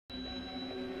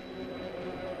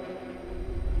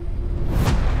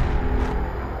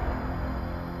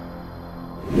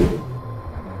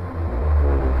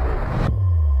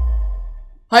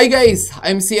Hi guys,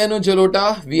 I'm Anuj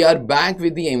Jalota. We are back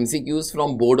with the MCQs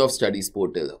from Board of Studies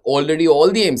portal. Already all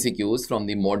the MCQs from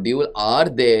the module are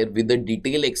there with the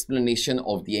detailed explanation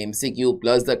of the MCQ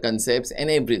plus the concepts and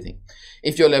everything.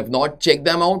 If you all have not checked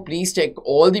them out, please check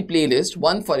all the playlists,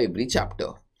 one for every chapter.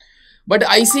 But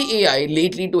ICAI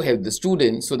lately to help the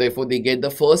students, so therefore they get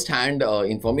the first hand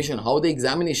information how the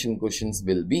examination questions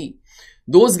will be.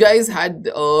 Those guys had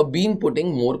been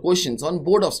putting more questions on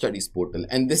Board of Studies portal,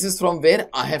 and this is from where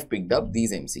I have picked up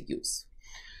these MCQs.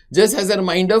 Just as a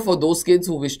reminder for those kids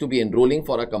who wish to be enrolling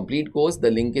for a complete course,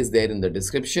 the link is there in the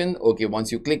description. Okay,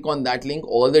 once you click on that link,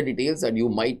 all the details that you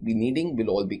might be needing will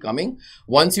all be coming.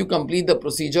 Once you complete the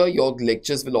procedure, your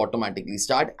lectures will automatically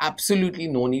start. Absolutely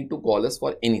no need to call us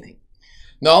for anything.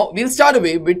 Now, we'll start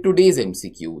away with today's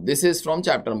MCQ. This is from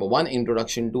chapter number 1,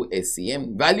 Introduction to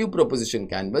SCM. Value Proposition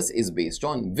Canvas is based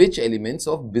on which elements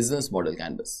of business model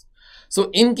canvas?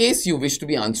 So, in case you wish to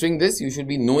be answering this, you should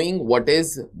be knowing what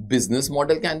is business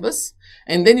model canvas,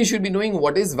 and then you should be knowing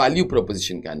what is value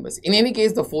proposition canvas. In any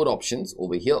case, the 4 options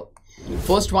over here.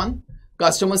 First one,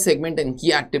 customer segment and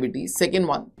key activities. Second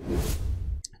one,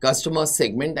 customer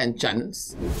segment and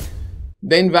channels.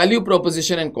 Then value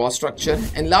proposition and cost structure,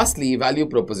 and lastly value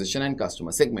proposition and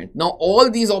customer segment. Now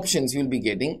all these options you will be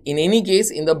getting in any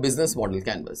case in the business model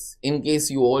canvas. In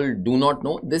case you all do not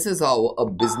know, this is how a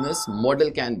business model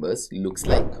canvas looks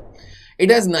like. It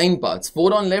has 9 parts,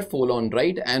 4 on left, 4 on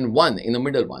right, and 1 in the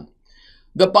middle one.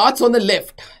 The parts on the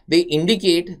left, they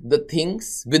indicate the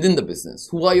things within the business.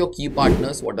 Who are your key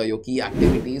partners? What are your key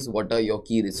activities? What are your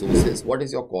key resources? What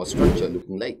is your cost structure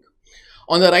looking like?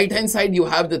 On the right hand side, you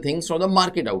have the things from the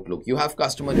market outlook. You have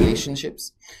customer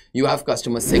relationships, you have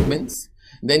customer segments,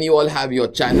 then you all have your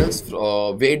channels,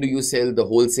 where do you sell the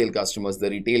wholesale customers, the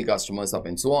retail customers up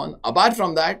and so on. Apart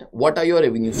from that, what are your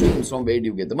revenue streams, from where do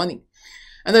you get the money?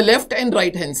 And the left and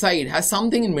right hand side has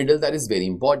something in middle that is very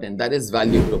important, that is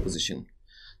value proposition.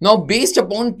 Now, based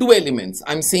upon 2 elements,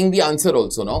 I'm saying the answer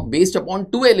also now, based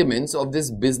upon 2 elements of this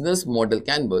business model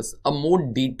canvas, a more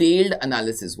detailed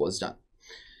analysis was done.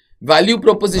 Value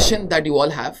proposition that you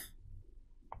all have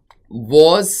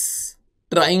was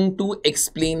trying to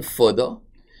explain further,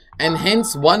 and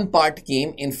hence one part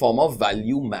came in form of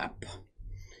value map.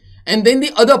 And then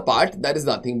the other part, that is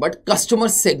nothing but customer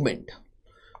segment,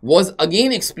 was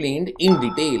again explained in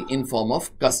detail in form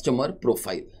of customer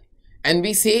profile. And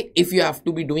we say if you have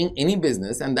to be doing any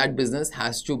business and that business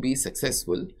has to be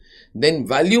successful, then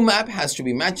value map has to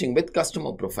be matching with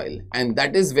customer profile. And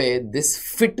that is where this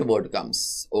fit word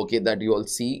comes, okay, that you all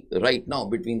see right now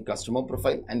between customer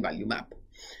profile and value map.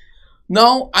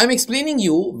 Now, I'm explaining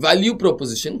you value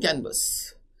proposition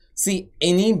canvas. See,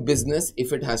 any business,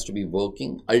 if it has to be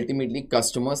working, ultimately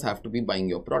customers have to be buying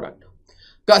your product.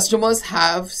 Customers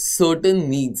have certain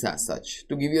needs as such.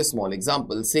 To give you a small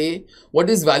example, say, what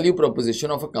is value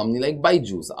proposition of a company like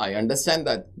Byju's? I understand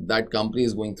that that company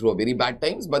is going through a very bad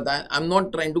times, but I'm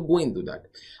not trying to go into that.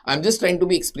 I'm just trying to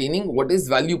be explaining what is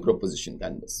value proposition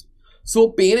canvas.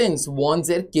 So parents want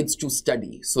their kids to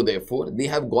study. So therefore, they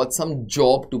have got some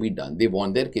job to be done. They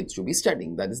want their kids to be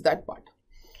studying. That is that part.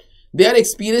 They are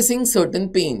experiencing certain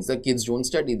pains. The kids don't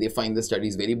study. They find the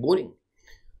studies very boring.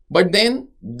 But then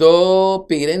the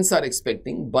parents are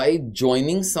expecting by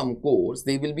joining some course,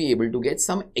 they will be able to get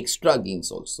some extra gains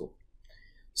also.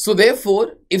 So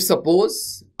therefore, if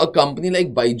suppose a company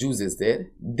like Byju's is there,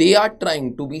 they are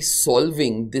trying to be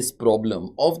solving this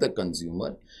problem of the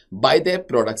consumer by their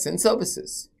products and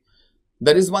services.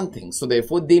 That is one thing. So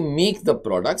therefore, they make the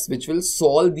products which will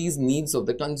solve these needs of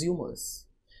the consumers.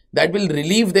 That will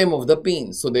relieve them of the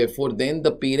pain. So therefore, then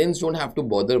the parents don't have to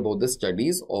bother about the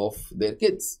studies of their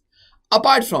kids.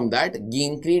 Apart from that,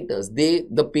 gain creators,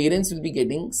 the parents will be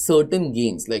getting certain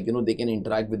gains, like, they can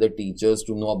interact with the teachers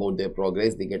to know about their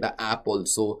progress. They get an app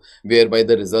also whereby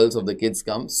the results of the kids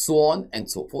come, so on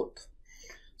and so forth.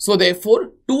 So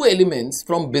therefore, 2 elements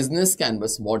from business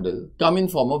canvas model come in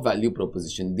form of value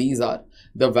proposition. These are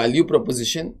the value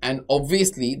proposition and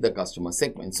obviously the customer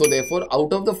segment. So therefore,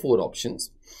 out of the 4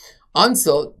 options,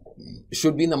 answer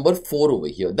should be number 4 over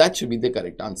here. That should be the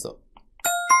correct answer.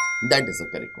 That is the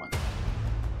correct one.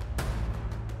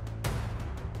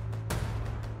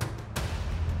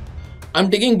 I'm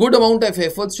taking good amount of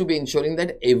efforts to be ensuring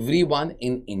that everyone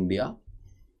in India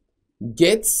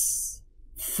gets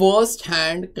first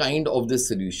hand kind of the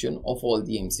solution of all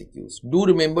the MCQs. Do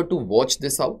remember to watch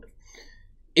this out.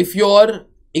 If your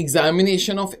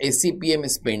examination of SCPM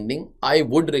is pending, I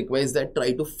would request that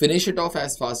try to finish it off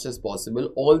as fast as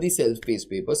possible, all the self-paced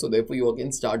papers, so therefore you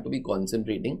can start to be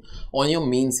concentrating on your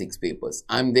main 6 papers.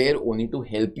 I'm there only to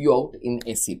help you out in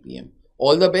SCPM.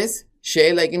 All the best.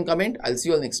 Share, like and comment. I'll see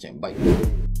you all next time. Bye.